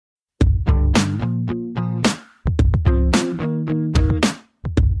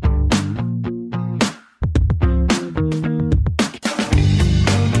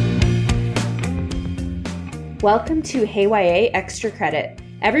Welcome to Hey YA Extra Credit.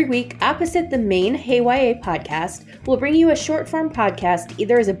 Every week, opposite the main Hey YA podcast, we'll bring you a short-form podcast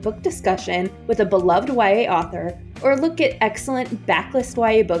either as a book discussion with a beloved YA author or look at excellent backlist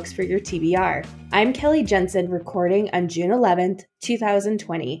YA books for your TBR. I'm Kelly Jensen, recording on June 11th,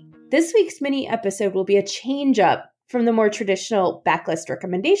 2020. This week's mini episode will be a change-up from the more traditional backlist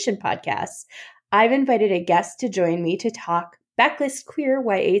recommendation podcasts. I've invited a guest to join me to talk backlist queer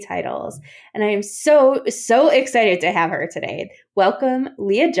YA titles, and I am so excited to have her today. Welcome,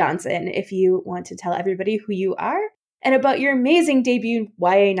 Leah Johnson, if you want to tell everybody who you are and about your amazing debut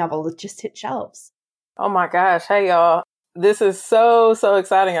YA novel that just hit shelves. Oh my gosh. Hey, y'all. This is so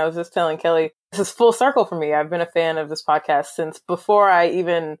exciting. I was just telling Kelly, this is full circle for me. I've been a fan of this podcast since before I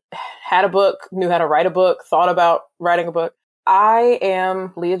even had a book, knew how to write a book, thought about writing a book. I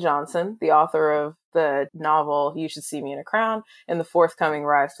am Leah Johnson, the author of the novel You Should See Me in a Crown and the forthcoming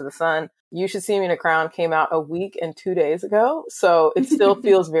Rise to the Sun. You Should See Me in a Crown came out a week and 2 days ago, so it still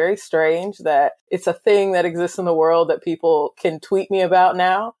feels very strange that it's a thing that exists in the world that people can tweet me about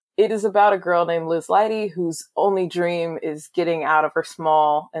now. It is about a girl named Liz Leidy whose only dream is getting out of her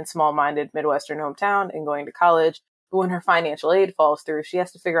small and small-minded Midwestern hometown and going to college. But when her financial aid falls through, she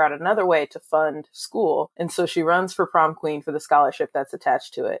has to figure out another way to fund school. And so she runs for prom queen for the scholarship that's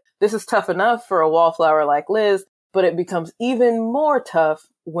attached to it. This is tough enough for a wallflower like Liz, but it becomes even more tough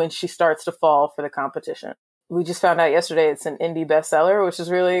when she starts to fall for the competition. We just found out yesterday it's an indie bestseller, which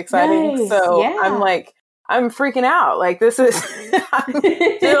is really exciting. Nice. So Yeah. I'm freaking out. Like this is,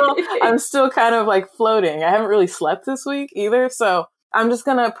 I'm still kind of like floating. I haven't really slept this week either. So I'm just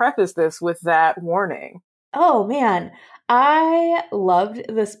going to preface this with that warning. Oh man, I loved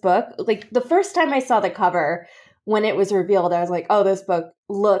this book. Like the first time I saw the cover when it was revealed, I was like, oh, this book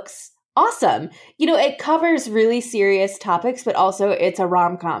looks awesome. You know, it covers really serious topics, but also it's a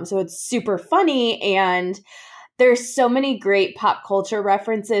rom-com. So it's super funny and there's so many great pop culture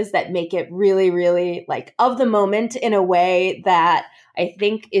references that make it really like of the moment in a way that I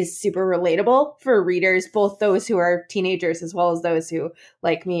think is super relatable for readers, both those who are teenagers as well as those who,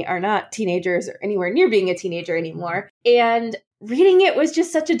 like me, are not teenagers or anywhere near being a teenager anymore. And reading it was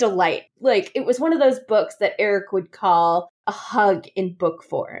just such a delight. Like, it was one of those books that Eric would call a hug in book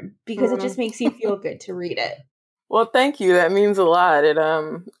form because it just makes you feel good to read it. Well, thank you. That means a lot.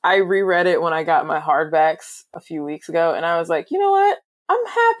 I reread it when I got my hardbacks a few weeks ago, and I was like, you know what? I'm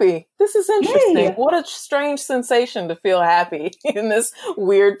happy. This is interesting. Yay. What a strange sensation to feel happy in this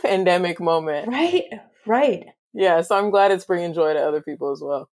weird pandemic moment. Right. Yeah, so I'm glad it's bringing joy to other people as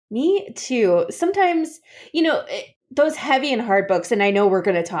well. Me too. Sometimes, you know, those heavy and hard books, and I know we're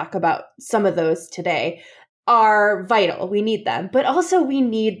going to talk about some of those today, are vital. We need them, but also we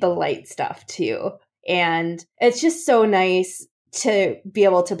need the light stuff too. And it's just so nice to be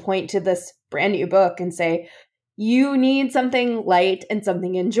able to point to this brand new book and say, you need something light and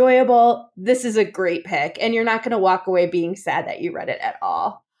something enjoyable. This is a great pick. And you're not going to walk away being sad that you read it at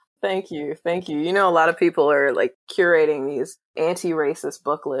all. Thank you. You know, a lot of people are like curating these anti-racist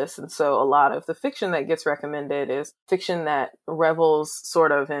book lists. And so a lot of the fiction that gets recommended is fiction that revels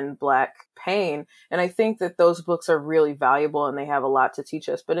sort of in Black pain. And I think that those books are really valuable and they have a lot to teach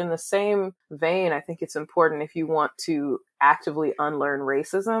us. But in the same vein, I think it's important if you want to actively unlearn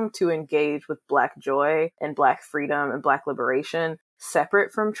racism to engage with Black joy and Black freedom and Black liberation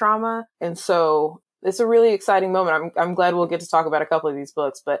separate from trauma. And so it's a really exciting moment. I'm glad we'll get to talk about a couple of these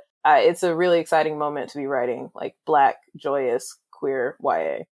books, but it's a really exciting moment to be writing like Black, joyous, queer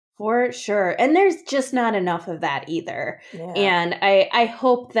YA. For sure. And there's just not enough of that either. Yeah. And I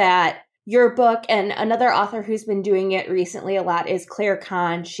hope that your book, and another author who's been doing it recently a lot is Claire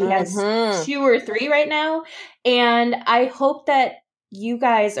Kahn. She has 2 or 3 right now. And I hope that you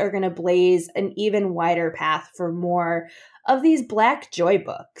guys are going to blaze an even wider path for more of these Black joy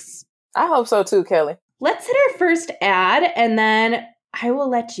books. I hope so too, Kelly. Let's hit our first ad, and then I will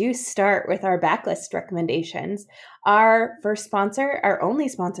let you start with our backlist recommendations. Our first sponsor, our only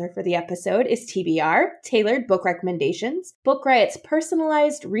sponsor for the episode, is TBR, Tailored Book Recommendations, Book Riot's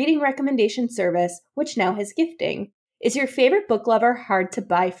personalized reading recommendation service, which now has gifting. Is your favorite book lover hard to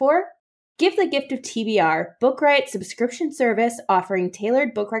buy for? Give the gift of TBR, Book Riot's subscription service offering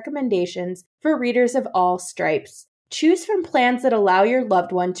tailored book recommendations for readers of all stripes. Choose from plans that allow your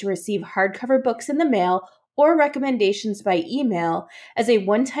loved one to receive hardcover books in the mail or recommendations by email as a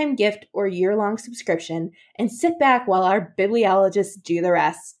one-time gift or year-long subscription, and sit back while our bibliologists do the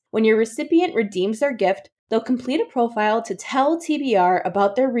rest. When your recipient redeems their gift, they'll complete a profile to tell TBR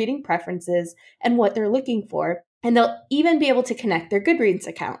about their reading preferences and what they're looking for, and they'll even be able to connect their Goodreads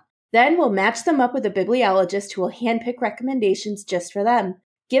account. Then we'll match them up with a bibliologist who will handpick recommendations just for them.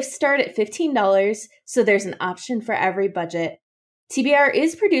 Gifts start at $15, so there's an option for every budget. TBR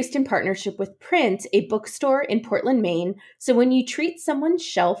is produced in partnership with Print, a bookstore in Portland, Maine, so when you treat someone's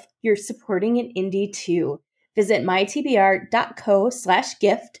shelf, you're supporting an indie too. Visit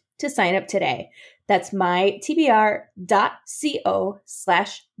mytbr.co/gift to sign up today. That's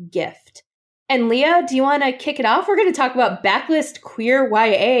mytbr.co/gift. And Leah, do you want to kick it off? We're going to talk about backlist queer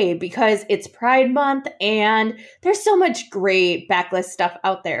YA because it's Pride Month and there's so much great backlist stuff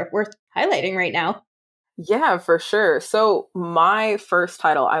out there worth highlighting right now. Yeah, for sure. So my first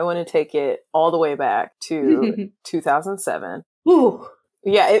title, I want to take it all the way back to 2007. Ooh.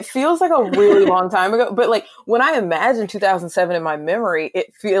 Yeah, it feels like a really long time ago. But like when I imagine 2007 in my memory,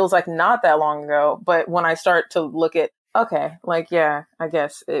 it feels like not that long ago. But when I start to look at, okay, like, yeah, I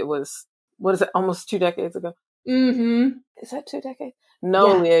guess it was, what is it, almost 2 decades ago? Mm-hmm. Is that 2 decades?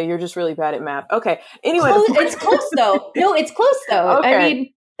 No, yeah. Leah, you're just really bad at math. Okay, anyway. It's close though. No, it's close though. Okay. I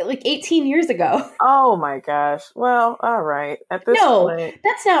mean, like 18 years ago. Oh my gosh. Well, all right. At this point.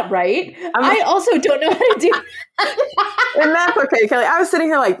 That's not right. I also don't know how to do And that's okay, Kelly. I was sitting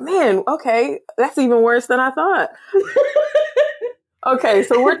here like, man, okay, that's even worse than I thought. Okay,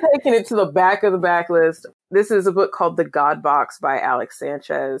 so we're taking it to the back of the backlist. This is a book called The God Box by Alex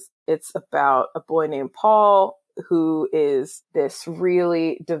Sanchez. It's about a boy named Paul who is this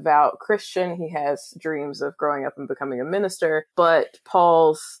really devout Christian. He has dreams of growing up and becoming a minister, but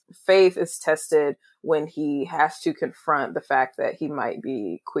Paul's faith is tested when he has to confront the fact that he might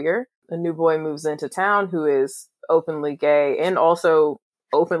be queer. A new boy moves into town who is openly gay and also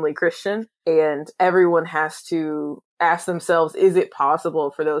openly Christian, and everyone has to ask themselves, is it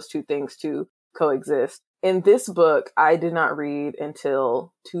possible for those two things to coexist? In this book, I did not read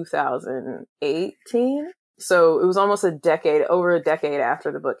until 2018. So it was almost over a decade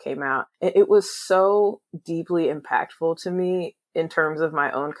after the book came out. It was so deeply impactful to me in terms of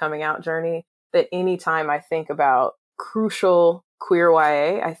my own coming out journey that anytime I think about crucial queer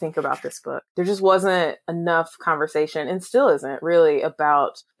YA, I think about this book. There just wasn't enough conversation, and still isn't really,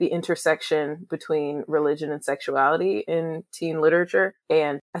 about the intersection between religion and sexuality in teen literature.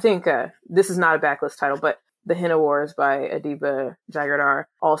 And I think this is not a backlist title, but The Henna Wars by Adiba Jaigirdar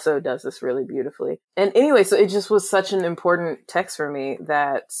also does this really beautifully. And anyway, so it just was such an important text for me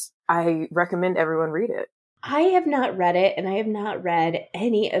that I recommend everyone read it. I have not read it, and I have not read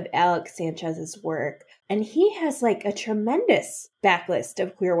any of Alex Sanchez's work. And he has like a tremendous backlist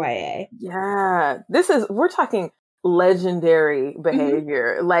of queer YA. Yeah, we're talking legendary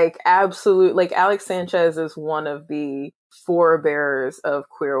behavior. Mm-hmm. Like absolute, like Alex Sanchez is one of the forebearers of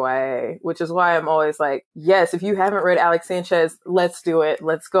queer YA, which is why I'm always like, yes, if you haven't read Alex Sanchez, let's do it.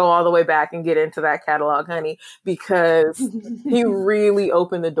 Let's go all the way back and get into that catalog, honey, because he really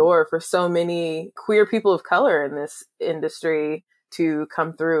opened the door for so many queer people of color in this industry to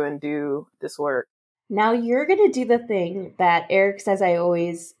come through and do this work. Now you're going to do the thing that Eric says I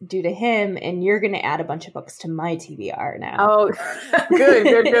always do to him, and you're going to add a bunch of books to my TBR now. Oh,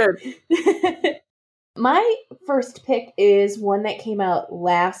 good. My first pick is one that came out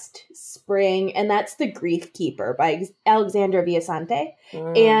last spring, and that's The Grief Keeper by Alexandra Viasante.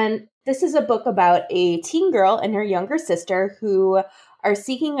 And this is a book about a teen girl and her younger sister who are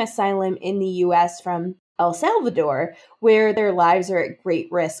seeking asylum in the U.S. from El Salvador, where their lives are at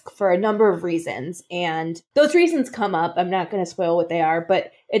great risk for a number of reasons. And those reasons come up. I'm not going to spoil what they are,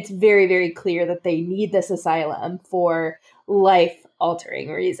 but it's very, very clear that they need this asylum for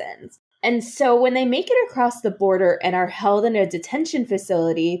life-altering reasons. And so when they make it across the border and are held in a detention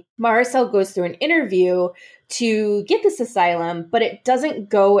facility, Maricel goes through an interview to get this asylum, but it doesn't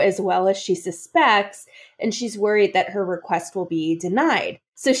go as well as she suspects, and she's worried that her request will be denied.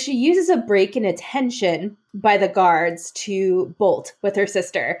 So she uses a break in attention by the guards to bolt with her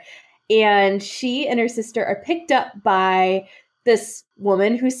sister. And she and her sister are picked up by this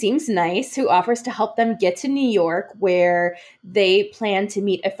woman who seems nice, who offers to help them get to New York, where they plan to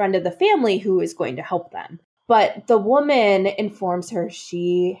meet a friend of the family who is going to help them. But the woman informs her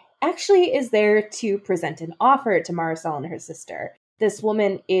she actually is there to present an offer to Maricel and her sister. This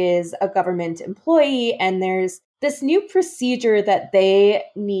woman is a government employee, and there's this new procedure that they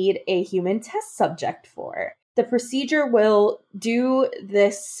need a human test subject for. The procedure will do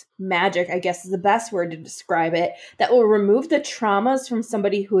this magic, I guess is the best word to describe it, that will remove the traumas from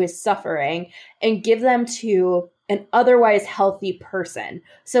somebody who is suffering and give them to an otherwise healthy person.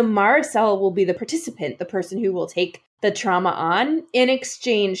 So Maricel will be the participant, the person who will take the trauma on in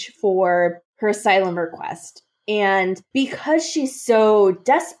exchange for her asylum request. And because she's so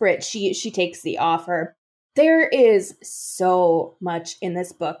desperate, she takes the offer. There is so much in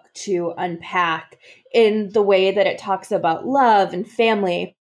this book to unpack in the way that it talks about love and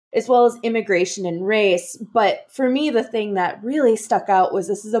family. as well as immigration and race. But for me, the thing that really stuck out was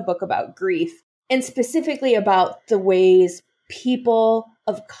this is a book about grief, and specifically about the ways people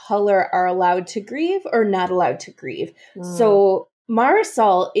of color are allowed to grieve or not allowed to grieve. So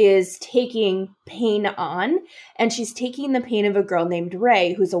Marisol is taking pain on, and she's taking the pain of a girl named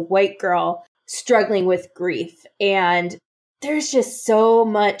Ray, who's a white girl struggling with grief. And there's just so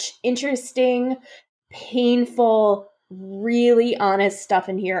much interesting, painful, really honest stuff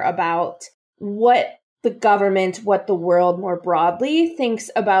in here about what the government, what the world more broadly thinks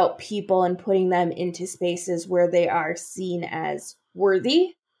about people and putting them into spaces where they are seen as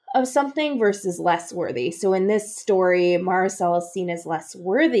worthy of something versus less worthy. So in this story, Marisol is seen as less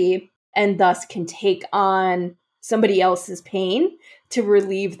worthy and thus can take on somebody else's pain to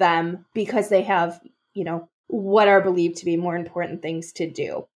relieve them because they have, what are believed to be more important things to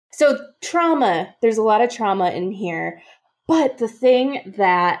do. So trauma, there's a lot of trauma in here. But the thing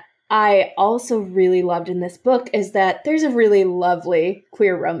that I also really loved in this book is that there's a really lovely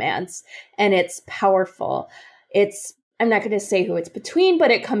queer romance, and it's powerful. I'm not going to say who it's between,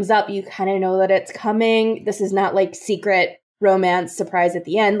 but it comes up. You kind of know that it's coming. This is not like secret romance surprise at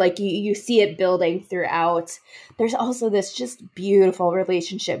the end. Like you see it building throughout. There's also this just beautiful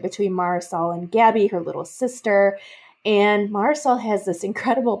relationship between Marisol and Gabby, her little sister. And Marisol has this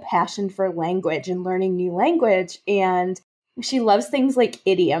incredible passion for language and learning new language. And she loves things like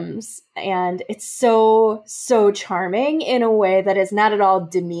idioms, and it's so, so charming in a way that is not at all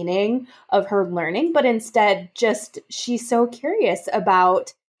demeaning of her learning, but instead just she's so curious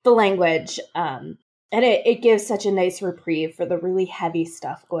about the language. And it gives such a nice reprieve for the really heavy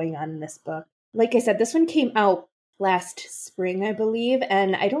stuff going on in this book. Like I said, this one came out last spring, I believe,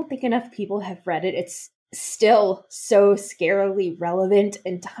 and I don't think enough people have read it. It's still so scarily relevant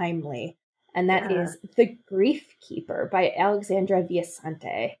and timely. And that is The Grief Keeper by Alexandra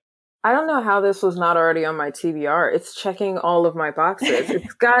Viasante. I don't know how this was not already on my TBR. It's checking all of my boxes.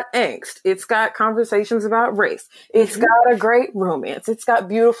 It's got angst. It's got conversations about race. It's got a great romance. It's got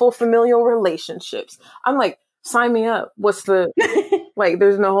beautiful familial relationships. I'm like, sign me up. What's the,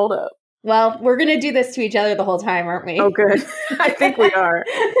 there's no hold up. Well, we're going to do this to each other the whole time, aren't we? Oh, good. I think we are.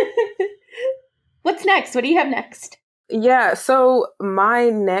 What's next? What do you have next? Yeah, so my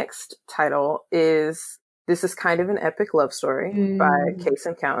next title this is kind of an epic love story by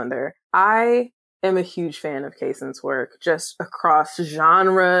Kacen Callender. I am a huge fan of Kacen's work, just across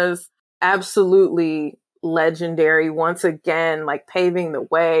genres, absolutely legendary, once again, like paving the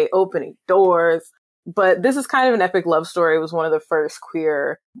way, opening doors. But this is kind of an epic love story. It was one of the first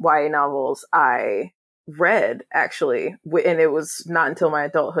queer YA novels I read, actually. And it was not until my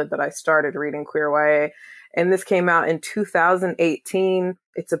adulthood that I started reading queer YA. And this came out in 2018.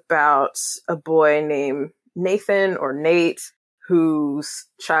 It's about a boy named Nathan or Nate, whose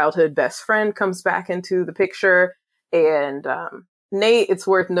childhood best friend comes back into the picture. And Nate, it's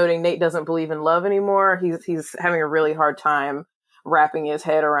worth noting, Nate doesn't believe in love anymore. He's having a really hard time wrapping his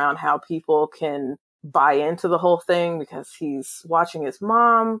head around how people can buy into the whole thing, because he's watching his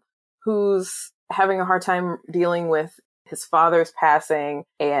mom, who's having a hard time dealing with his father's passing,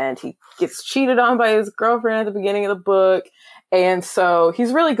 and he gets cheated on by his girlfriend at the beginning of the book. And so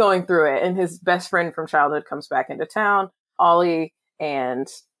he's really going through it. And his best friend from childhood comes back into town. Ollie and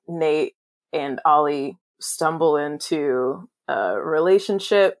Nate and Ollie stumble into a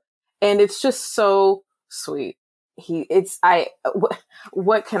relationship, and it's just so sweet.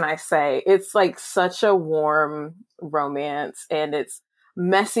 What can I say? It's like such a warm romance, and it's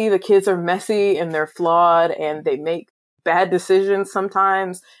messy. The kids are messy and they're flawed and they make bad decisions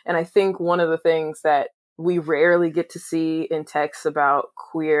sometimes. And I think one of the things that we rarely get to see in texts about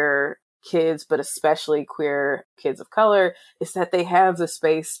queer kids, but especially queer kids of color, is that they have the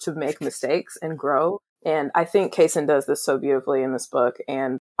space to make mistakes and grow. And I think Kacen does this so beautifully in this book,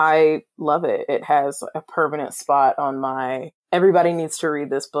 and I love it. It has a permanent spot on my everybody needs to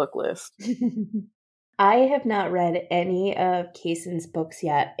read this book list. I have not read any of Kacen's books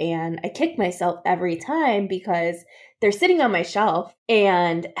yet, and I kick myself every time because they're sitting on my shelf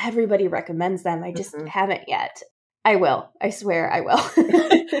and everybody recommends them. I just haven't yet. I will. I swear I will.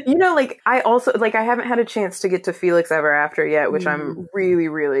 I haven't had a chance to get to Felix Ever After yet, which I'm really,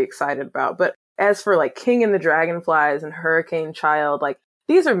 really excited about. But as for like King and the Dragonflies and Hurricane Child, like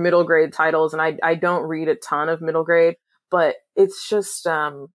these are middle grade titles, and I don't read a ton of middle grade, but it's just,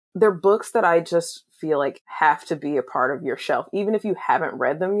 they're books that I just feel like have to be a part of your shelf. Even if you haven't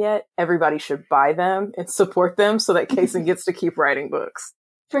read them yet, everybody should buy them and support them so that Kacen gets to keep writing books.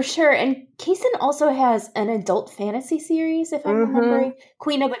 For sure. And Kacen also has an adult fantasy series, if I'm remembering.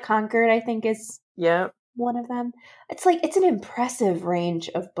 Queen of the Conquered, I think is one of them. It's an impressive range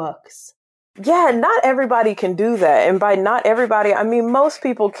of books. Yeah, not everybody can do that. And by not everybody, I mean, most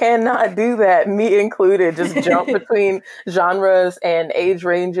people cannot do that, me included, just jump between genres and age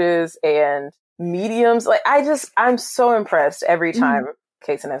ranges and mediums. Like, I'm so impressed every time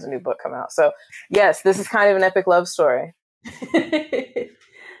Kaysen has a new book come out. So yes, this is kind of an epic love story.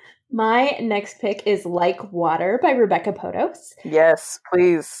 My next pick is Like Water by Rebecca Potos. Yes,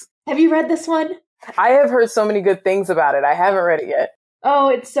 please. Have you read this one? I have heard so many good things about it. I haven't read it yet. Oh,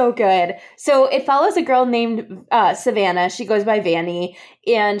 it's so good. So it follows a girl named Savannah. She goes by Vanny,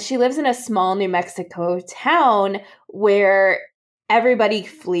 and she lives in a small New Mexico town where everybody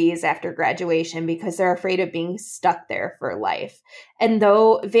flees after graduation because they're afraid of being stuck there for life. And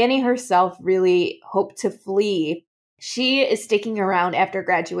though Vanny herself really hoped to flee, she is sticking around after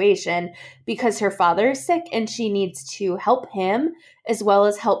graduation because her father is sick and she needs to help him as well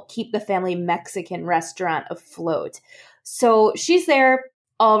as help keep the family Mexican restaurant afloat. So she's there.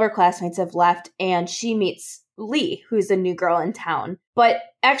 All of her classmates have left and she meets Lee, who's the new girl in town. But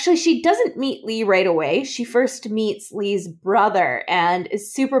actually, she doesn't meet Lee right away. She first meets Lee's brother and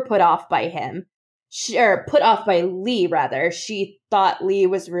is super put off by him. Put off by Lee, rather. She thought Lee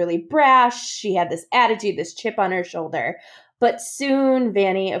was really brash. She had this attitude, this chip on her shoulder. But soon,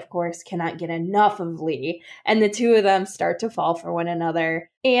 Vanny, of course, cannot get enough of Lee. And the two of them start to fall for one another.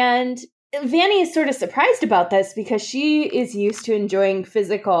 And Vanny is sort of surprised about this because she is used to enjoying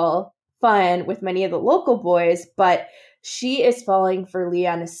physical fun with many of the local boys, but she is falling for Lee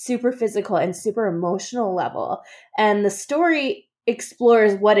on a super physical and super emotional level. And the story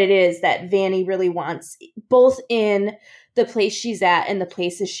explores what it is that Vanny really wants, both in the place she's at and the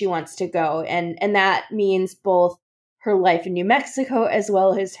places she wants to go. And that means both her life in New Mexico as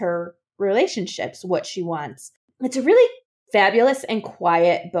well as her relationships, what she wants. It's a really fabulous and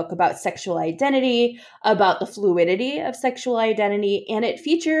quiet book about sexual identity, about the fluidity of sexual identity, and it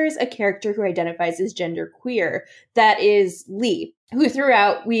features a character who identifies as genderqueer. That is Lee, who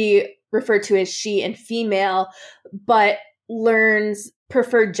throughout we refer to as she and female, but learns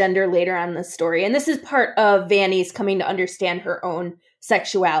preferred gender later on in the story. And this is part of Vanny's coming to understand her own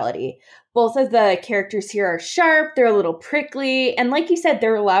sexuality. Both of the characters here are sharp, they're a little prickly, and like you said,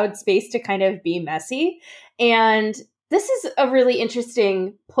 they're allowed space to kind of be messy. And this is a really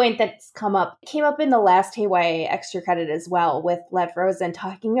interesting point that's come up. It came up in the last HeyYA Extra Credit as well with Lev Rosen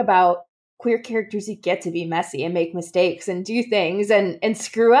talking about queer characters who get to be messy and make mistakes and do things and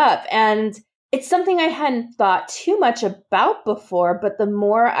screw up. And it's something I hadn't thought too much about before, but the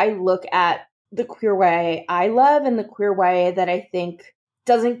more I look at the queer YA I love and the queer YA that I think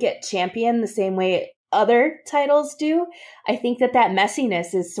doesn't get championed the same way other titles do, I think that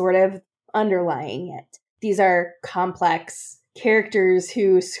messiness is sort of underlying it. These are complex characters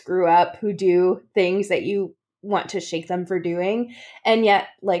who screw up, who do things that you want to shake them for doing. And yet,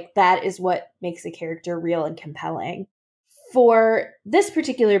 like, that is what makes a character real and compelling. For this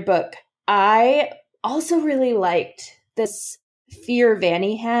particular book, I also really liked this fear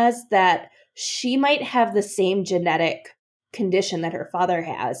Vanny has that she might have the same genetic condition that her father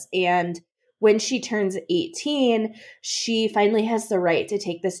has. And when she turns 18, she finally has the right to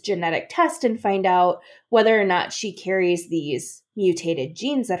take this genetic test and find out whether or not she carries these mutated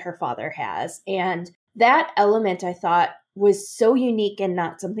genes that her father has. And that element, I thought, was so unique and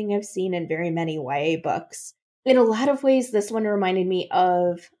not something I've seen in very many YA books. In a lot of ways, this one reminded me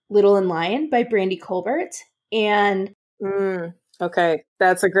of Little and Lion by Brandy Colbert. And okay,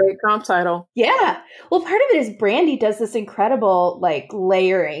 that's a great comp title. Yeah. Well, part of it is Brandy does this incredible, like,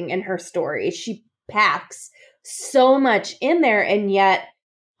 layering in her story. She packs so much in there, and yet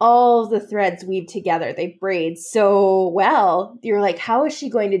all the threads weave together. They braid so well. You're like, how is she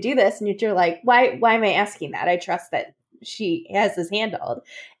going to do this? And you're like, why am I asking that? I trust that she has this handled.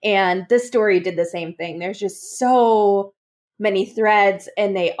 And this story did the same thing. There's just so many threads,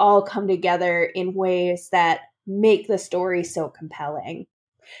 and they all come together in ways that make the story so compelling.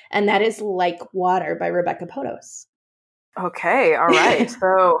 And that is Like Water by Rebecca Potos. Okay, all right.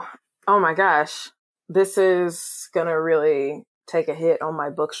 So, oh my gosh, this is going to really take a hit on my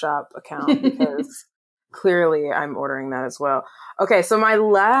bookshop account because clearly I'm ordering that as well. Okay, so my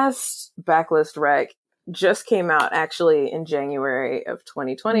last backlist rec just came out actually in January of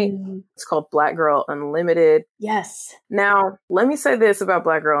 2020. It's called Black Girl Unlimited. Yes. Now, let me say this about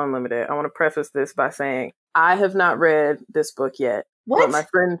Black Girl Unlimited. I want to preface this by saying I have not read this book yet. What? But my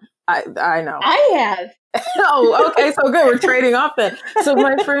friend, I know. I have. Oh, okay. So good. We're trading off then. So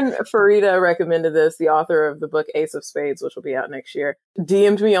my friend Farida recommended this, the author of the book Ace of Spades, which will be out next year,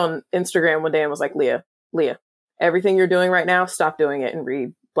 DM'd me on Instagram one day and was like, Leah, everything you're doing right now, stop doing it and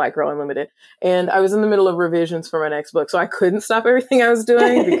read Black Girl Unlimited. And I was in the middle of revisions for my next book, so I couldn't stop everything I was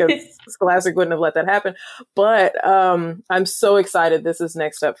doing because Scholastic wouldn't have let that happen. But I'm so excited this is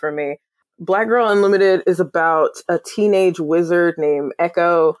next up for me. Black Girl Unlimited is about a teenage wizard named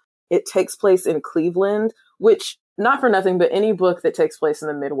Echo. It takes place in Cleveland, which, not for nothing, but any book that takes place in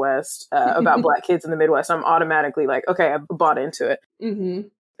the Midwest about Black kids in the Midwest, I'm automatically like, okay, I bought into it. Mm-hmm.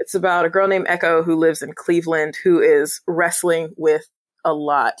 It's about a girl named Echo who lives in Cleveland who is wrestling with a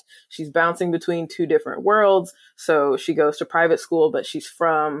lot. She's bouncing between two different worlds. So she goes to private school, but she's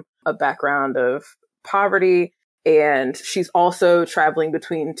from a background of poverty. And she's also traveling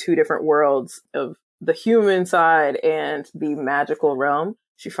between two different worlds of the human side and the magical realm.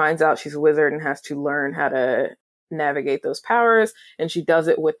 She finds out she's a wizard and has to learn how to navigate those powers. And she does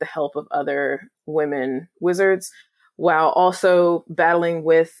it with the help of other women wizards, while also battling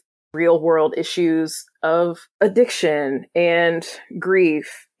with real world issues of addiction and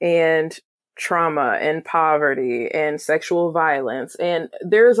grief and trauma and poverty and sexual violence. And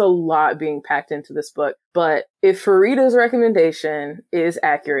there's a lot being packed into this book. But if Farida's recommendation is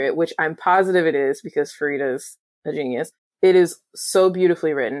accurate, which I'm positive it is because Farida's a genius, it is so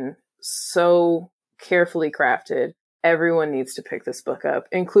beautifully written, so carefully crafted. Everyone needs to pick this book up,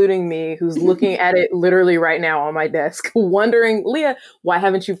 including me, who's looking at it literally right now on my desk, wondering, Leah, why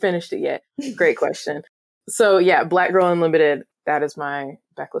haven't you finished it yet? Great question. So yeah, Black Girl Unlimited, that is my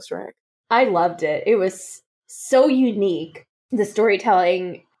backlist rec. I loved it. It was so unique. The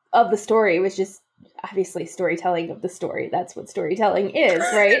storytelling of the story was just obviously storytelling of the story. That's what storytelling is,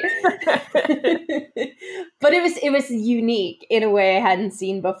 right? But it was unique in a way I hadn't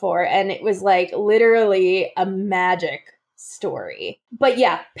seen before. And it was like literally a magic story. But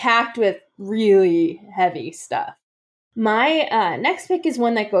yeah, packed with really heavy stuff. My next pick is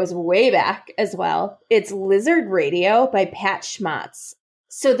one that goes way back as well. It's Lizard Radio by Pat Schmatz.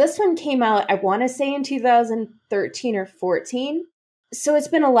 So this one came out, I want to say in 2013 or 14. So it's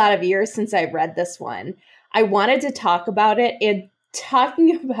been a lot of years since I read this one. I wanted to talk about it, and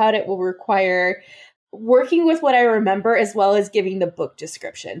talking about it will require working with what I remember as well as giving the book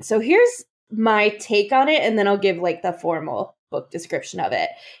description. So here's my take on it, and then I'll give like the formal book description of it.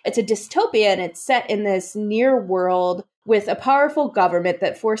 It's a dystopia, and it's set in this near world with a powerful government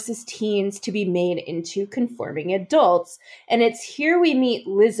that forces teens to be made into conforming adults. And it's here we meet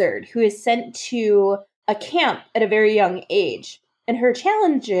Lizard, who is sent to a camp at a very young age. And her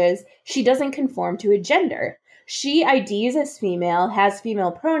challenge is she doesn't conform to a gender. She IDs as female, has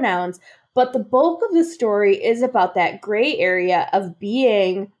female pronouns, but the bulk of the story is about that gray area of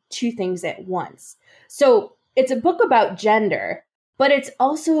being two things at once. So it's a book about gender, but it's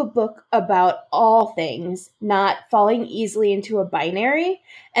also a book about all things, not falling easily into a binary,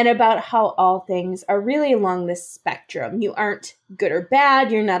 and about how all things are really along this spectrum. You aren't good or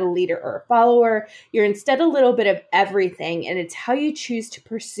bad, you're not a leader or a follower, you're instead a little bit of everything, and it's how you choose to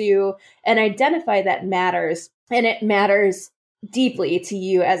pursue and identify that matters, and it matters deeply to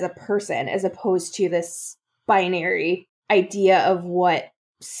you as a person, as opposed to this binary idea of what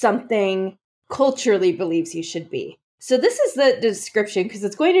something culturally believes you should be. So this is the description because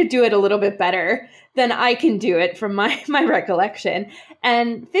it's going to do it a little bit better than I can do it from my recollection.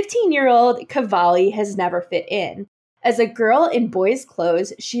 And 15-year-old Cavalli has never fit in. As a girl in boys'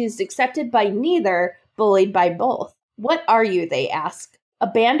 clothes, she is accepted by neither, bullied by both. What are you, they ask.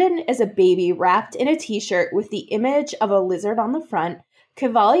 Abandoned as a baby wrapped in a t-shirt with the image of a lizard on the front,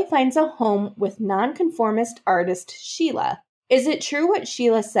 Cavalli finds a home with nonconformist artist Sheila. Is it true what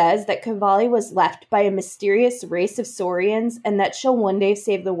Sheila says, that Cavalli was left by a mysterious race of saurians and that she'll one day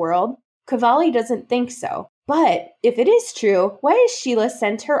save the world? Cavalli doesn't think so. But if it is true, why has Sheila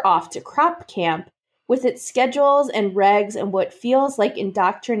sent her off to crop camp with its schedules and regs and what feels like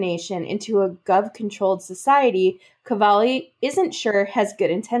indoctrination into a gov-controlled society Cavalli isn't sure has good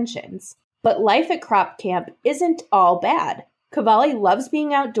intentions? But life at crop camp isn't all bad. Cavalli loves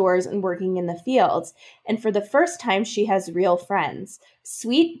being outdoors and working in the fields, and for the first time she has real friends.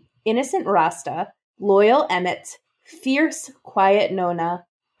 Sweet, innocent Rasta, loyal Emmett, fierce, quiet Nona,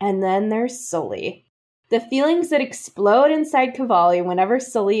 and then there's Sully. The feelings that explode inside Cavalli whenever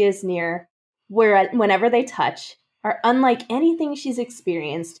Sully is near, whenever they touch, are unlike anything she's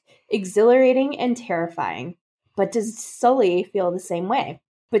experienced, exhilarating and terrifying. But does Sully feel the same way?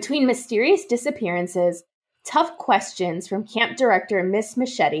 Between mysterious disappearances, tough questions from camp director Miss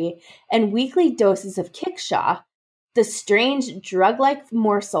Machete, and weekly doses of kickshaw, the strange drug-like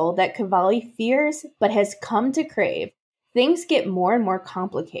morsel that Cavalli fears but has come to crave, things get more and more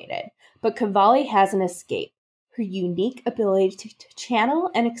complicated. But Cavalli has an escape, her unique ability to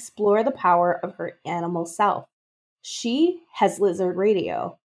channel and explore the power of her animal self. She has Lizard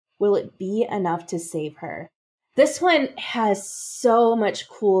Radio. Will it be enough to save her? This one has so much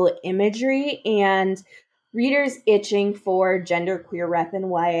cool imagery and readers itching for genderqueer rep in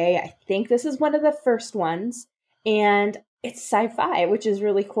YA. I think this is one of the first ones. And it's sci-fi, which is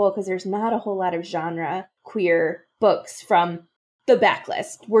really cool because there's not a whole lot of genre queer books from the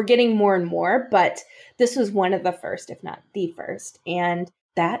backlist. We're getting more and more, but this was one of the first, if not the first. And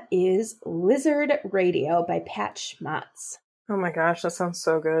that is Lizard Radio by Pat Schmatz. Oh my gosh, that sounds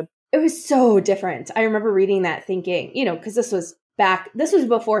so good. It was so different. I remember reading that thinking, because this was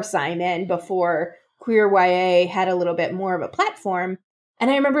before Simon, before queer YA had a little bit more of a platform. And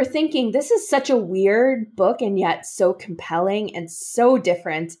I remember thinking, this is such a weird book and yet so compelling and so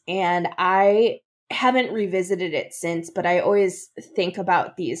different. And I haven't revisited it since, but I always think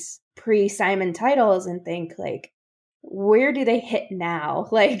about these pre-Simon titles and think like, where do they hit now?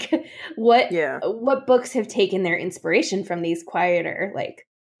 Like what books have taken their inspiration from these quieter, like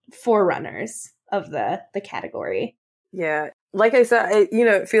forerunners of the category? Yeah. Like I said,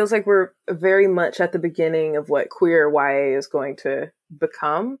 it feels like we're very much at the beginning of what queer YA is going to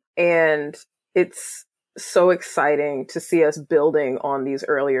become. And it's so exciting to see us building on these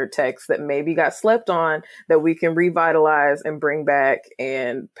earlier texts that maybe got slept on, that we can revitalize and bring back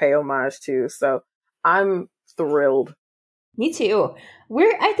and pay homage to. So I'm thrilled. Me too.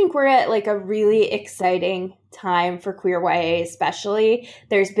 I think we're at like a really exciting time for queer YA, especially.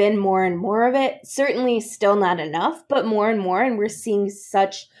 There's been more and more of it. Certainly still not enough, but more and more. And we're seeing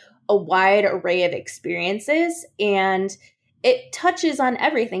such a wide array of experiences. And it touches on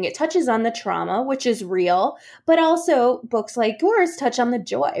everything. It touches on the trauma, which is real, but also books like yours touch on the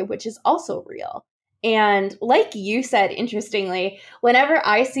joy, which is also real. And like you said, interestingly, whenever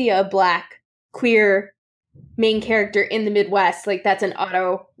I see a Black queer main character in the Midwest, like that's an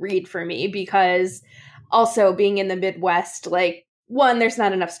auto read for me, because also being in the Midwest, like one, there's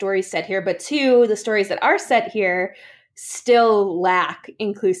not enough stories set here, but two, the stories that are set here still lack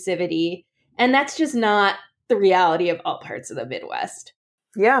inclusivity. And that's just not the reality of all parts of the Midwest.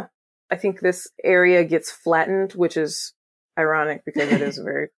 Yeah. I think this area gets flattened, which is ironic because it is a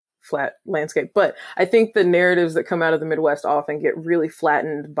very flat landscape. But I think the narratives that come out of the Midwest often get really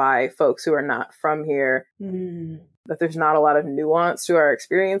flattened by folks who are not from here, that there's not a lot of nuance to our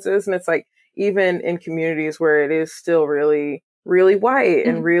experiences. And it's like, even in communities where it is still really, really white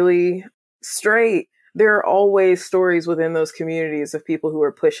and really straight, there are always stories within those communities of people who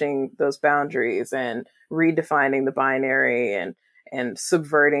are pushing those boundaries and redefining the binary and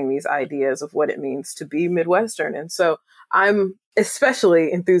subverting these ideas of what it means to be Midwestern. And so I'm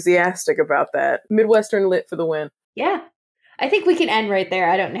especially enthusiastic about that. Midwestern lit for the win. Yeah. I think we can end right there.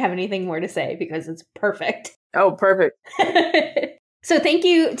 I don't have anything more to say because it's perfect. Oh, perfect. So thank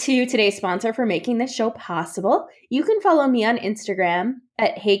you to today's sponsor for making this show possible. You can follow me on Instagram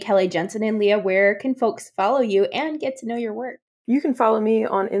at Hey Kelly Jensen. And Leah, where can folks follow you and get to know your work? You can follow me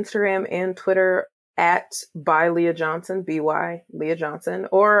on Instagram and Twitter at by Leah Johnson, BY Leah Johnson,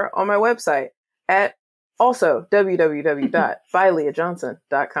 or on my website at also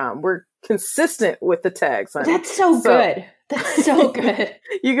www.byleahjohnson.com. We're consistent with the tags. Honey. That's so good. That's so good.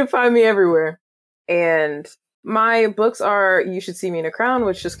 You can find me everywhere. And my books are You Should See Me in a Crown,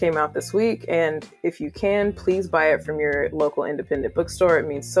 which just came out this week. And if you can, please buy it from your local independent bookstore. It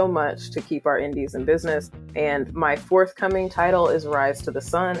means so much to keep our indies in business. And my forthcoming title is Rise to the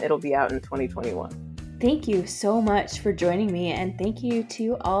Sun. It'll be out in 2021. Thank you so much for joining me. And thank you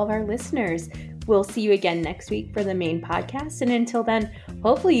to all of our listeners. We'll see you again next week for the main podcast. And until then,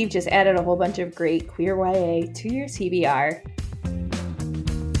 hopefully you've just added a whole bunch of great queer YA to your TBR.